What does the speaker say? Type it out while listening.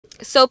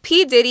So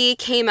P. Diddy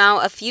came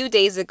out a few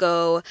days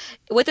ago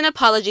with an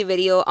apology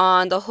video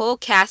on the whole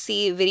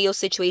Cassie video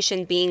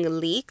situation being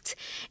leaked.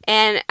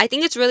 And I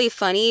think it's really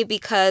funny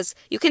because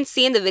you can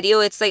see in the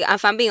video, it's like,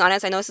 if I'm being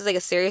honest, I know this is like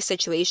a serious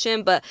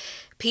situation, but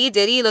P.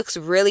 Diddy looks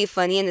really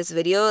funny in this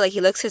video. Like, he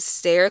looks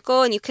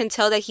hysterical, and you can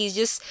tell that he's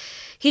just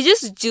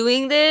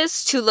doing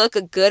this to look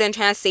good and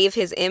trying to save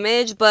his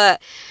image. But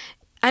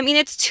I mean,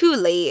 it's too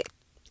late.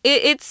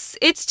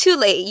 It's too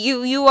late.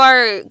 You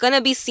are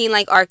gonna be seen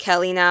like R.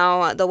 Kelly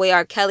now, the way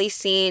R. Kelly's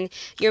seen.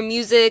 Your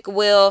music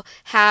will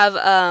have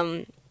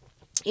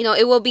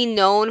it will be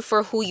known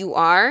for who you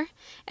are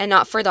and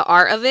not for the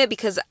art of it,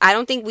 because I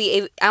don't think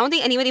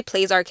anybody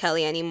plays R.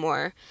 Kelly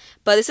anymore.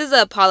 But this is an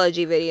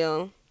apology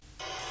video.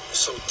 It's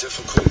so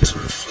difficult to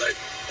reflect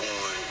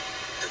on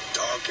the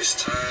darkest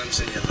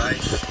times in your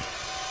life.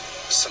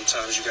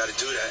 Sometimes you gotta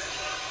do that.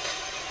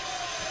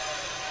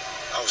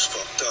 I was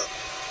fucked up.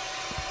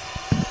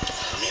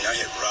 I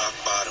hit rock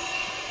bottom,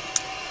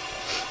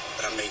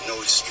 but I make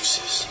no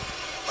excuses.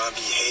 My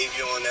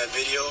behavior on that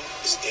video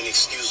is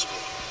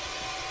inexcusable.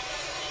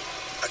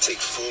 I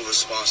take full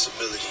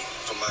responsibility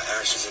for my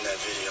actions in that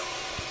video.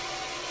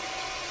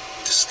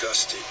 I'm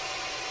disgusted.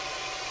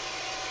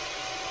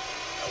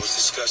 I was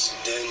disgusted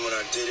then when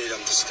I did it.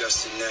 I'm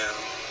disgusted now.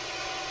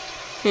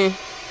 I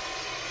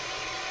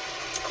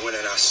went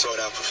and I sought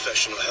out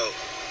professional help.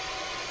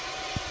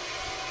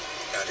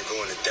 I had to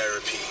go into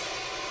therapy.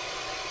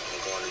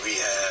 Going to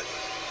rehab.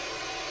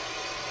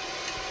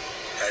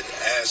 Had to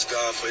ask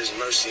God for his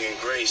mercy and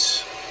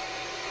grace.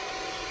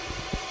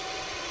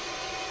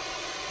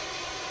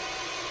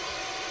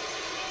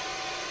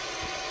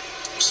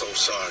 I'm so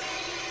sorry.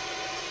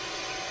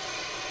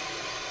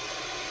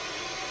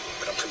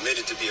 But I'm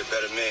committed to be a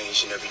better man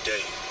each and every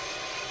day.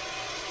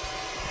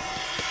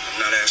 I'm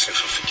not asking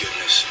for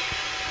forgiveness.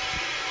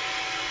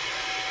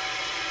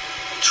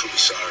 I'm truly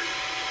sorry.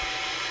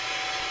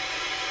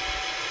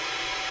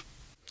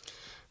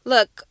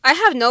 Look, I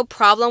have no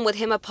problem with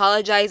him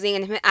apologizing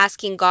and him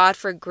asking God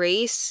for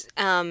grace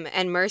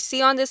and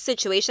mercy on this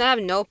situation. I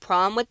have no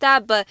problem with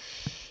that, but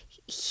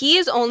he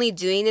is only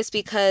doing this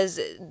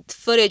because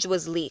footage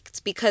was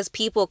leaked, because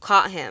people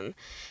caught him.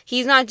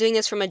 He's not doing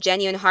this from a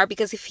genuine heart,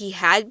 because if he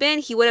had been,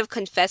 he would have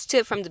confessed to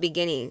it from the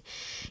beginning.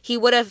 He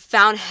would have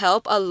found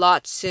help a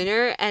lot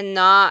sooner and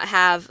not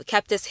have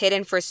kept this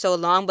hidden for so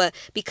long. But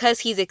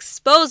because he's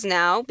exposed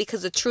now,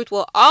 because the truth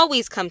will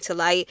always come to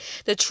light,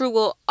 the truth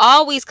will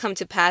always come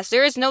to pass.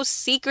 There is no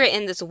secret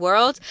in this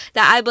world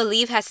that I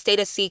believe has stayed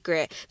a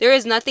secret. There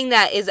is nothing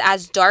that is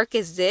as dark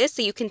as this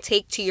that you can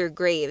take to your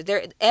grave.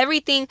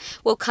 Everything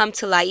will come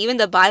to light. Even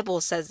the Bible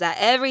says that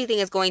everything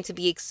is going to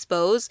be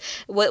exposed.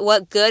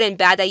 What good and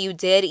bad that you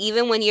did,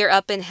 even when you're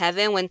up in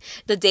heaven, when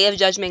the day of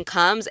judgment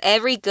comes,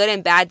 every good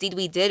and bad deed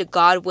we did,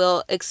 God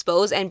will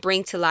expose and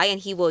bring to light, and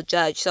he will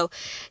judge. So,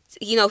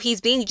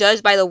 he's being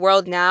judged by the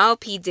world now,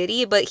 P.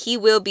 Diddy, but he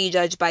will be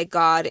judged by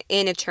God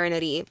in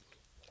eternity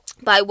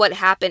by what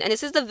happened. And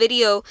this is the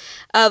video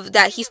of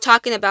that he's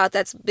talking about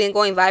that's been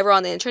going viral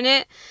on the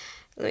internet.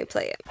 Let me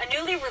play it. A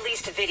newly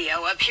released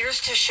video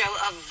appears to show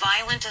a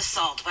violent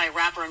assault by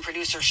rapper and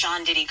producer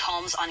Sean Diddy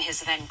Combs on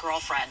his then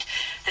girlfriend.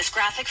 This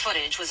graphic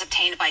footage was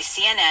obtained by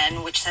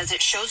CNN, which says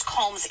it shows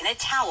Combs in a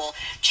towel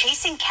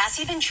chasing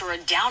Cassie Ventura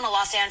down a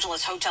Los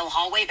Angeles hotel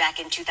hallway back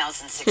in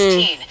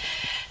 2016.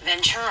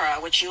 Ventura,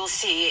 which you'll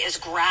see, is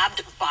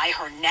grabbed by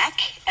her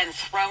neck and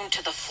thrown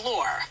to the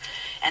floor,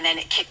 and then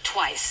kicked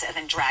twice and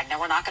then dragged. Now,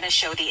 we're not going to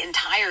show the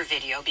entire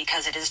video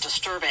because it is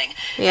disturbing.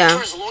 Yeah.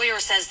 Ventura's lawyer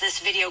says this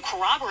video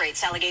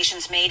corroborates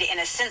allegations made in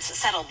a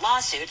since-settled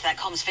lawsuit that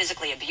Combs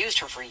physically abused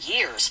her for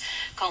years.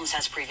 Combs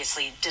has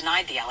previously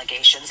denied the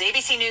allegations.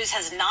 ABC News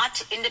has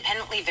not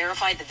independently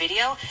verified the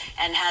video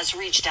and has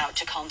reached out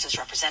to Combs'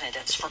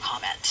 representatives for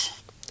comment.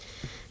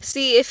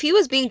 See, if he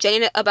was being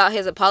genuine about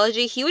his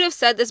apology, he would have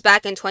said this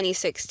back in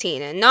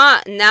 2016 and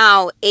not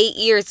now, 8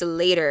 years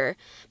later.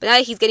 But now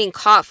that he's getting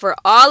caught for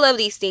all of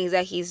these things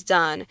that he's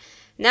done,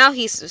 now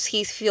he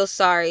feels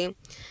sorry.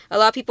 A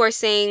lot of people are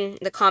saying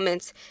in the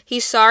comments,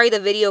 he's sorry the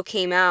video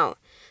came out.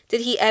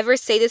 Did he ever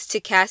say this to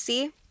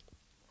Cassie?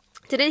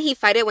 Didn't he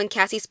fight it when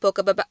Cassie spoke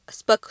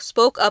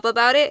up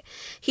about it?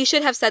 He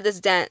should have said this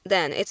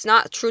then. It's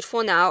not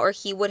truthful now, or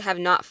he would have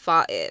not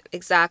fought it.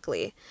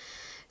 Exactly.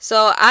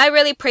 So I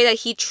really pray that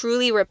he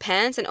truly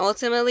repents, and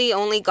ultimately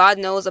only God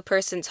knows a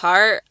person's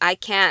heart. I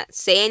can't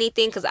say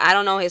anything because I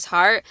don't know his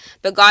heart,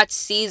 but God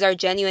sees our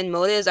genuine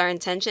motives, our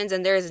intentions,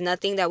 and there is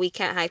nothing that we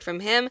can't hide from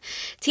him.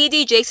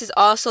 TD Jakes has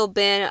also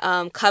been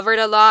covered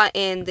a lot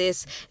in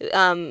this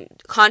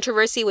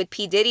controversy with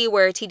P. Diddy,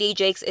 where TD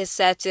Jakes is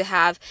said to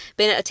have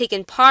been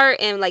taken part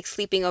in like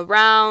sleeping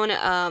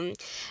around,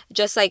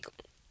 just like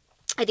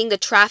I think the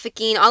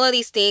trafficking, all of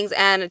these things,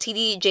 and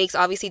TD Jakes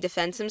obviously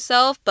defends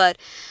himself, but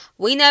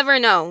we never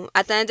know.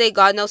 At the end of the day,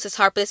 God knows his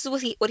heart. But this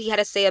is what he had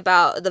to say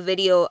about the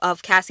video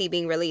of Cassie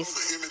being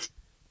released.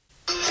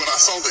 When I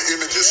saw the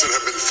images that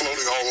have been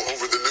floating all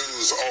over the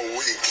news all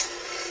week,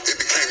 it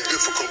became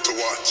difficult to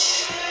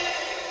watch.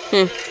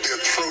 The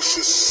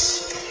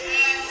atrocious,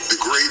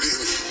 degrading,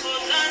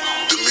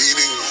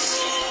 demeaning,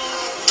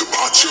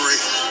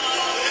 Sheree,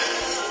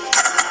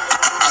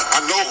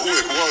 I know who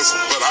it was,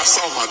 but I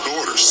saw my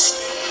daughters,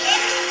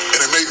 and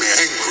it made me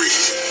angry.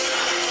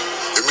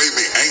 It made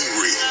me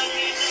angry.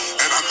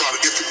 And I thought,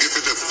 if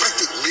it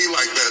affected me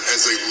like that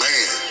as a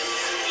man,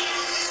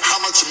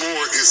 how much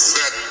more is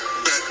that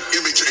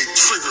image a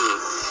trigger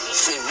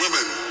for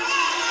women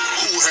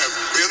who have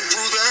been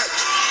through that,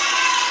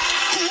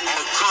 who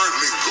are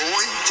currently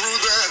going through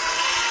that,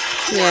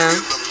 who are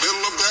in the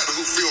middle of that,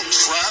 who feel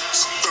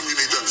trapped? Something you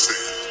need to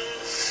understand.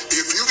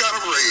 If you got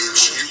a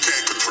rage you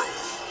can't control,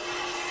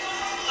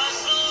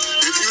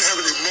 if you have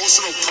an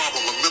emotional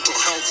problem, a mental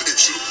health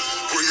issue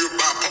where you're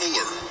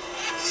bipolar,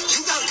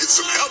 you gotta get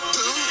some help,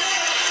 dude.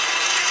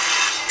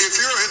 If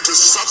you're into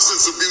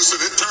substance abuse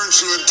and it turns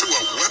you into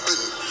a weapon,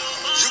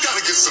 you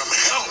gotta get some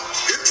help.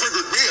 It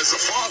triggered me as a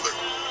father.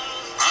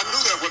 I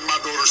knew that when my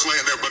daughter's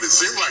laying there, but it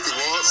seemed like it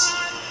was.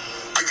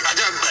 I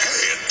got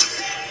mad,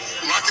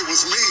 like it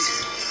was me.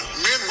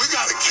 Men, we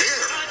gotta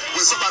care.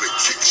 When somebody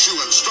kicks you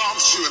and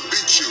stomps you and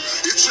beats you,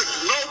 it should,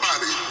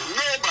 nobody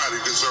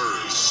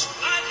deserves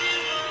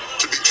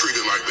to be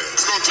treated like that.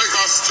 It's gonna take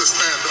us to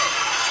stand up.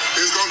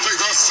 It's gonna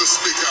take us to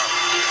speak out.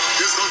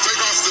 It's gonna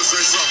take us to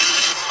say something.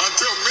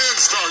 Until men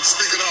start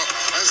speaking up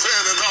and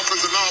saying enough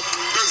is enough,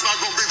 there's not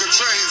gonna be the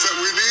change that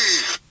we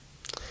need.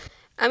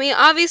 I mean,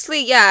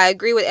 obviously, yeah, I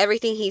agree with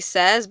everything he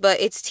says, but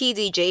it's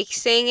TD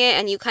Jakes saying it,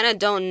 and you kind of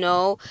don't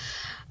know.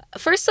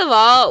 First of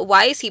all,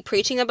 why is he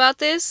preaching about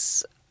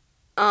this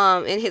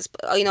in his,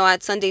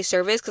 at Sunday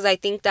service? Because I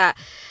think that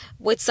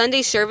with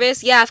Sunday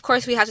service, yeah, of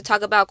course we have to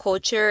talk about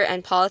culture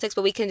and politics,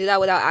 but we can do that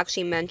without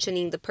actually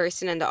mentioning the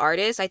person and the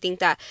artist. I think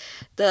that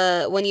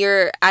when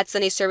you're at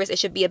Sunday service, it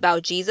should be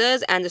about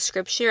Jesus and the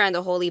scripture and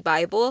the Holy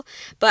Bible.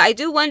 But I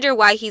do wonder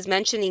why he's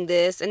mentioning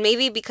this, and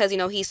maybe because,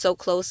 he's so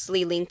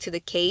closely linked to the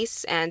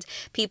case, and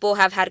people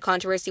have had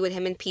controversy with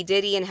him and P.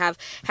 Diddy and have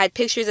had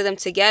pictures of them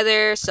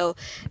together, so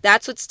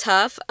that's what's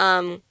tough.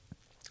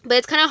 But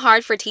it's kind of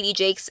hard for TD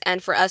Jakes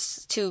and for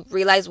us to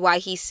realize why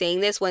he's saying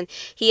this when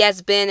he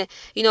has been,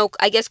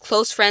 I guess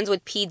close friends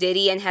with P.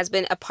 Diddy and has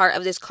been a part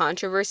of this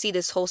controversy,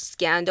 this whole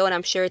scandal. And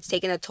I'm sure it's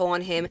taken a toll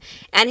on him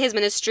and his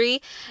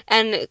ministry.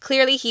 And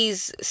clearly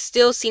he's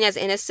still seen as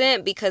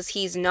innocent because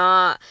he's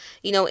not,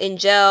 in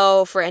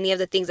jail for any of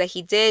the things that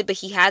he did. But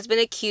he has been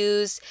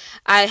accused.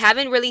 I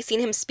haven't really seen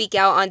him speak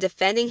out on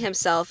defending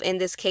himself in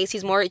this case.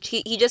 He's more,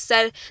 he just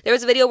said, there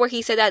was a video where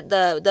he said that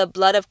the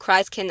blood of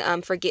Christ can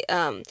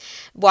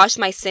wash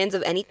my sins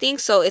of anything.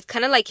 So it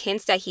kind of like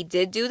hints that he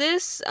did do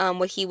this,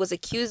 what he was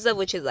accused of,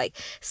 which is like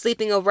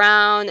sleeping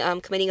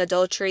around, committing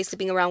adultery,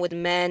 sleeping around with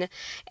men.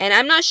 And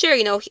I'm not sure,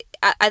 at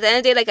the end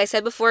of the day, like I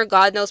said before,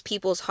 God knows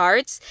people's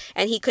hearts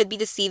and he could be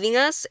deceiving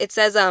us. It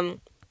says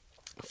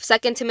 2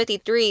 Timothy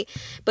 3,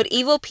 but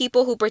evil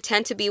people who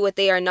pretend to be what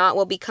they are not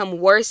will become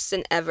worse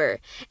than ever,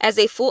 as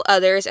they fool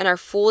others and are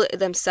fooled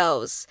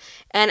themselves.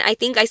 And I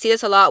think I see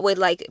this a lot with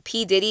like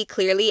P. Diddy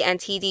clearly and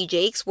TD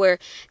Jakes, where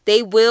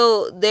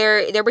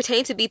they're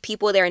pretending to be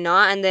people they're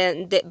not, and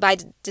then by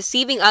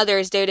deceiving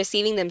others, they're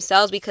deceiving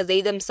themselves because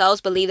they themselves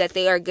believe that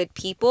they are good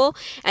people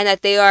and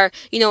that they are,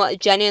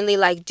 genuinely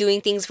like doing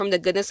things from the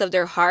goodness of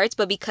their hearts,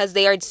 but because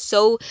they are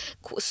so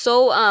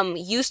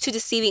used to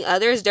deceiving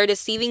others, they're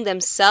deceiving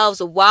themselves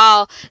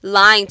while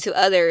lying to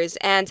others.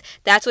 And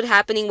that's what's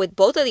happening with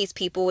both of these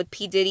people, with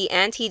P. Diddy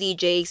and TD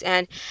Jakes.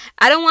 And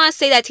I don't want to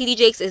say that TD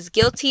Jakes is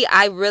guilty.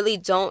 I really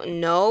don't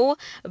know.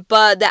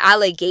 But the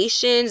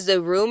allegations,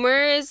 the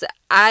rumors,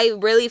 I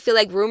really feel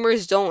like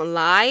rumors don't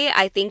lie.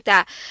 I think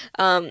that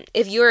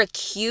if you're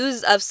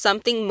accused of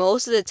something,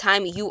 most of the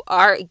time you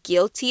are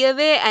guilty of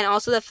it. And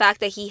also the fact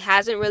that he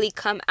hasn't really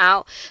come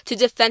out to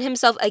defend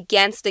himself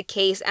against the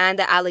case and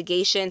the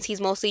allegations.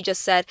 He's mostly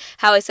just said,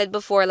 how I said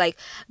before, like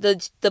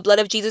the blood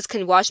of Jesus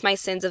can wash my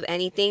sins of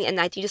anything. And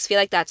I just feel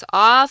like that's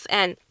off.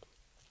 And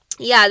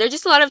yeah, there's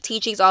just a lot of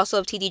teachings also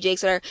of TD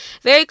Jakes that are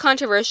very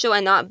controversial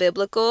and not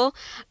biblical.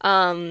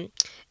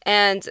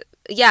 And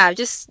yeah,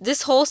 just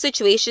this whole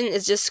situation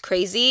is just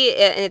crazy,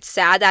 and it's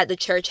sad that the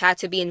church had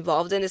to be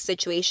involved in this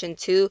situation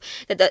too,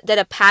 that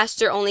a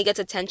pastor only gets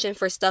attention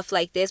for stuff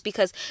like this,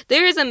 because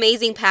there is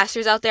amazing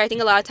pastors out there. I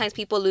think a lot of times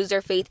people lose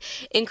their faith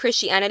in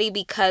Christianity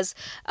because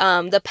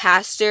the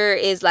pastor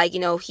is like,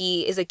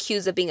 he is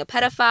accused of being a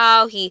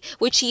pedophile,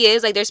 which he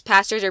is. Like, there's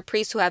pastors or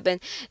priests who have been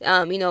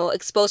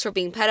exposed for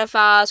being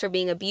pedophiles, for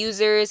being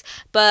abusers.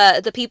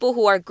 But the people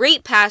who are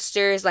great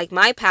pastors, like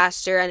my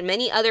pastor and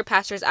many other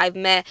pastors I've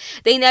met,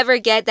 they never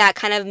get that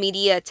kind of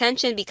media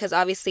attention because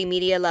obviously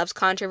media loves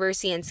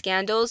controversy and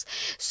scandals.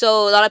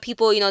 So a lot of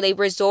people,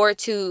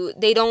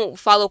 they don't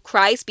follow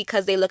Christ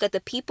because they look at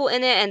the people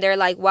in it and they're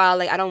like, wow,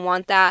 like I don't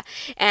want that.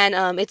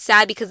 And it's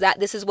sad because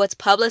this is what's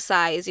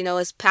publicized,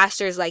 as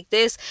pastors like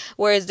this,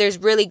 whereas there's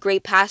really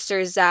great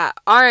pastors that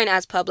aren't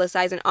as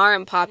publicized and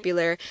aren't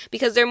popular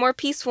because they're more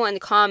peaceful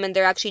and calm and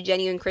they're actually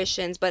genuine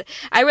Christians. But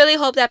I really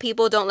hope that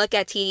people don't look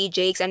at TD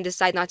Jakes and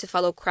decide not to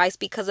follow Christ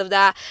because of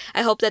that.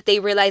 I hope that they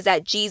realize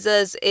that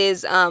Jesus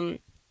is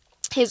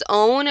his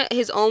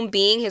own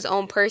being, his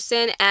own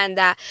person, and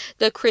that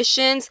the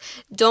Christians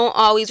don't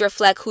always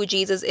reflect who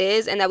Jesus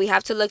is, and that we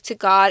have to look to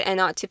God and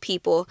not to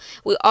people.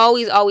 We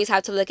always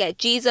have to look at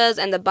Jesus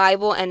and the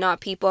Bible and not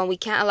people, and we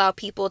can't allow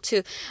people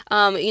to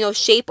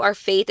shape our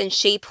faith and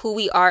shape who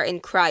we are in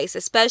Christ,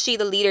 especially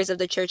the leaders of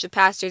the church, of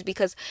pastors,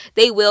 because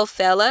they will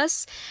fail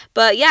us.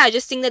 But yeah, I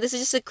just think that this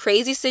is just a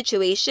crazy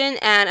situation,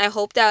 and I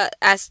hope that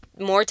as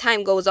more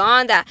time goes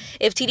on, that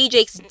if TD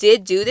Jakes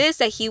did do this,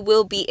 that he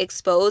will be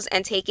exposed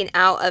and taken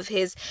out of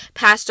his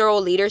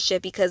pastoral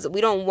leadership, because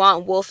we don't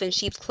want wolf in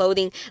sheep's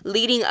clothing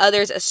leading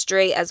others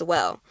astray as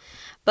well.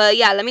 But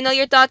yeah, let me know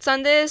your thoughts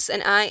on this,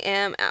 and I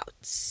am out.